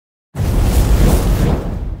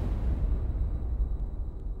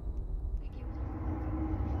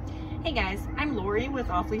Hey guys, I'm Lori with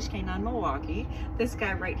Off Leash Canine Milwaukee. This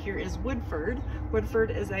guy right here is Woodford.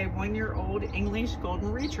 Woodford is a 1-year-old English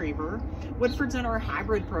Golden Retriever. Woodford's in our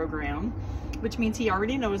hybrid program, which means he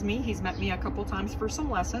already knows me. He's met me a couple times for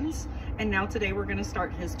some lessons, and now today we're going to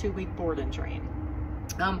start his 2-week board and train.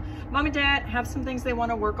 Mom and Dad have some things they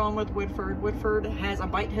want to work on with Woodford. Woodford has a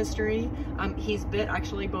bite history. He's bit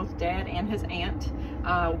actually both Dad and his aunt.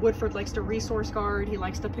 Woodford likes to resource guard. He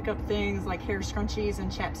likes to pick up things like hair scrunchies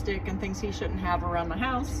and chapstick and things he shouldn't have around the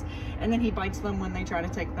house, and then he bites them when they try to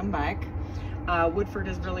take them back. Woodford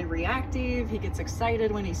is really reactive. He gets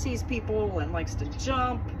excited when he sees people and likes to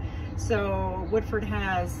jump. So Woodford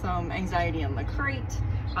has some anxiety in the crate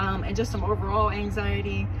and just some overall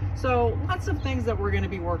anxiety. So lots of things that we're going to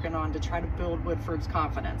be working on to try to build Woodford's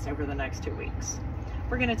confidence over the next 2 weeks.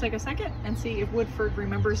 We're going to take a second and see if Woodford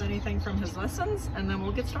remembers anything from his lessons, and then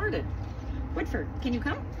we'll get started. Woodford, can you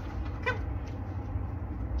come? Come.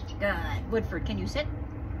 Good. Woodford, can you sit?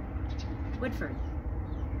 Woodford.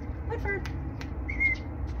 Woodford.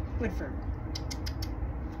 Woodford.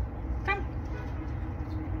 Come.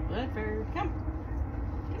 Woodford, come.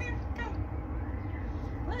 Come here, come.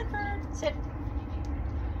 Woodford, sit.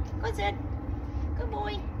 Go sit. Good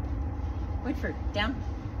boy. Woodford, down.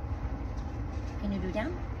 Can you do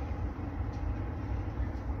down?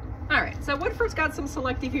 All right, so Woodford's got some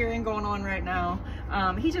selective hearing going on right now.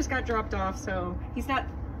 He just got dropped off, so he's not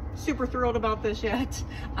super thrilled about this yet,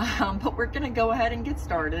 but we're gonna go ahead and get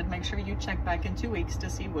started. Make sure you check back in 2 weeks to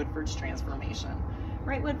see Woodford's transformation.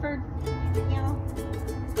 Right, Woodford? Yeah.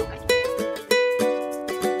 Okay.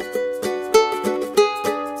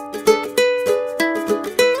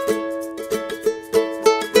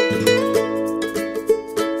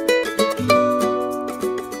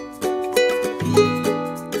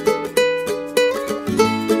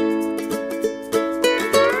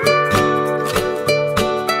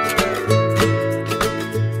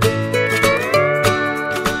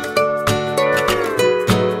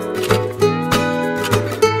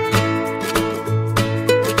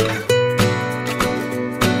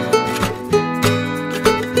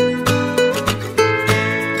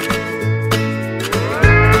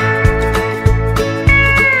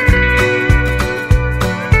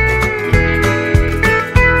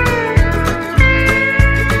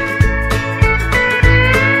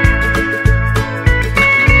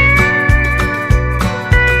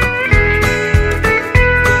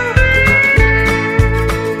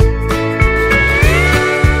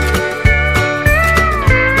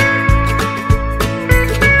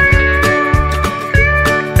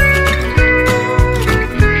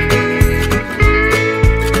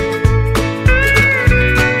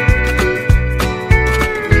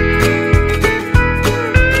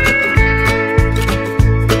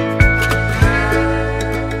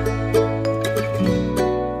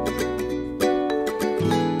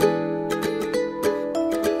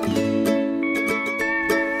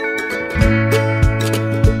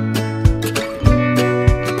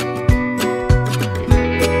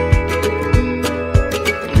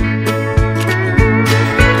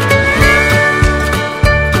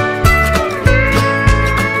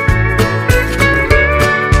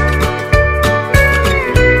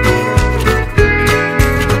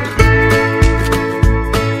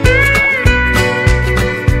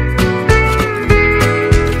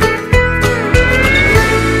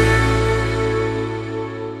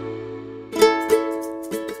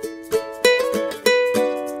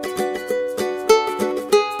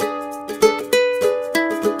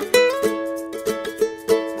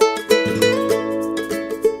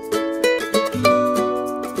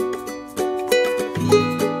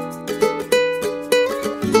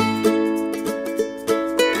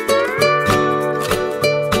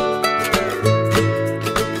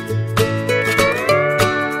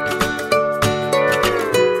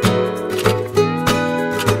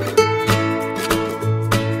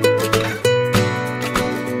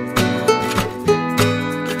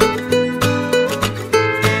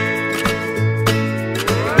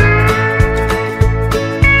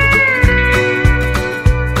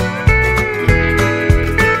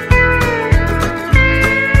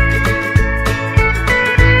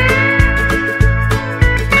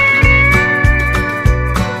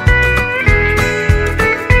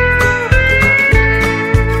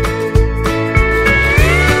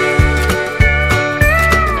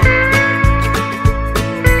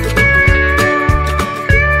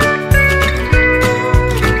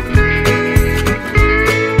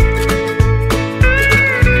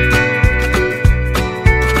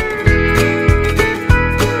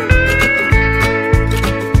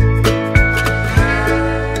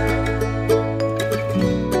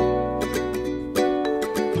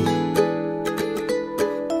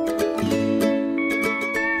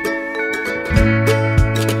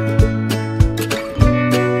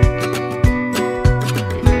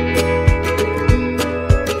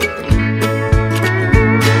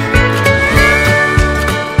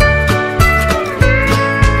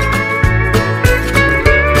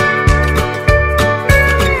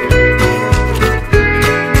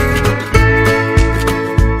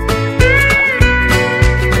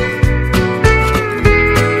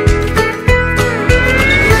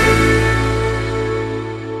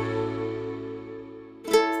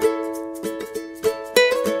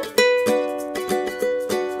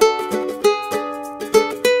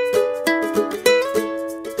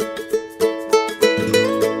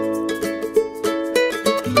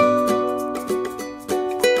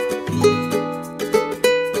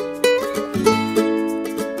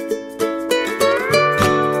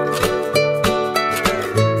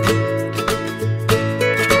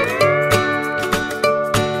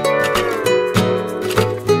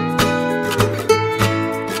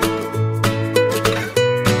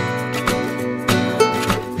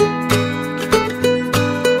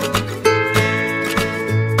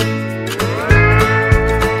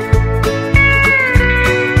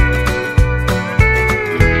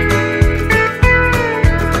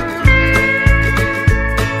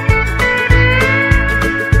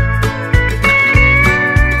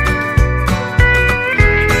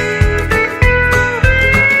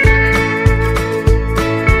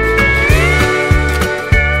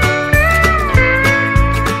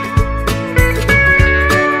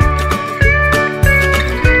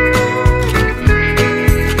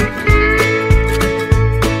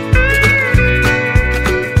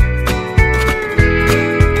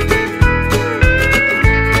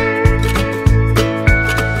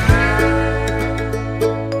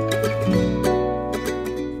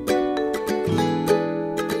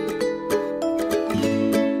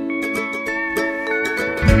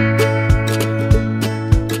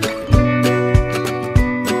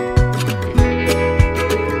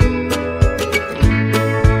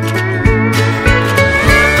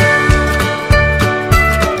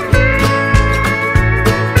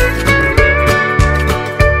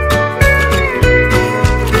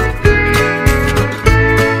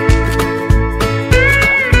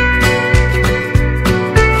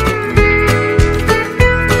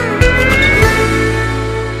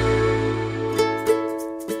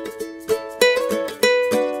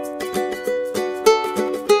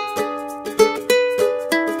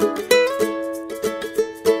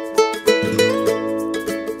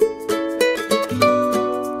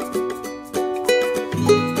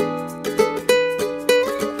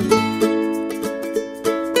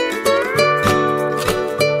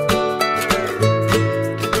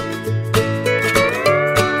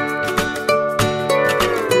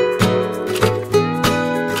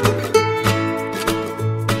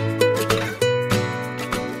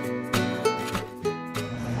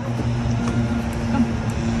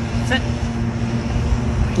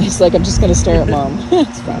 He's like, I'm just going to stare at Mom.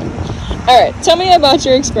 It's fine. All right, tell me about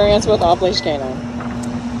your experience with off-leash canine.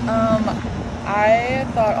 I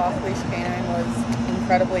thought off-leash canine was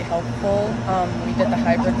incredibly helpful. We did the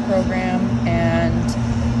hybrid program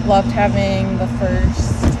and loved having the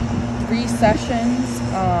first 3 sessions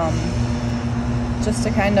just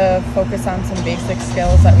to kind of focus on some basic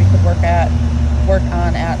skills that we could work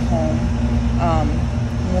on at home.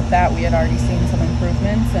 And with that, we had already seen some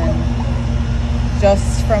improvements, and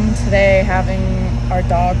just from today, having our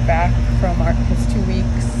dog back from his 2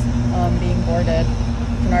 weeks being boarded,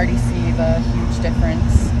 you can already see the huge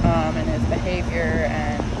difference in his behavior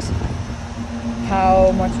and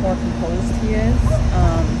how much more composed he is.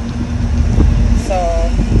 So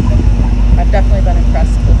I've definitely been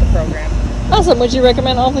impressed with the program. Awesome. Would you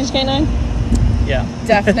recommend off-leash canine? Yeah.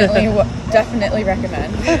 Definitely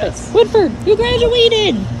recommend. Yes. Woodford, you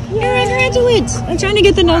graduated! You're a graduate! I'm trying to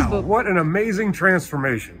get the notebook. What an amazing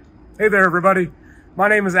transformation. Hey there, everybody. My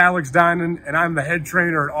name is Alex Dinan, and I'm the head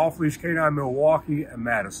trainer at Off Leash Canine Milwaukee and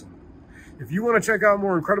Madison. If you want to check out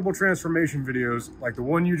more incredible transformation videos like the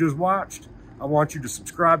one you just watched, I want you to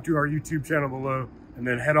subscribe to our YouTube channel below and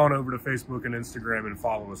then head on over to Facebook and Instagram and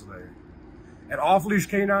follow us there. At Off Leash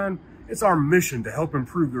Canine, it's our mission to help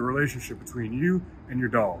improve the relationship between you and your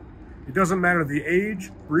dog. It doesn't matter the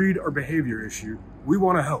age, breed, or behavior issue, we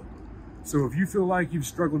want to help. So if you feel like you've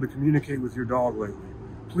struggled to communicate with your dog lately,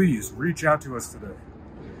 please reach out to us today.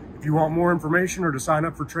 If you want more information or to sign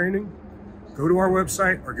up for training, go to our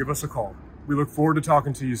website or give us a call. We look forward to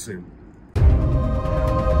talking to you soon.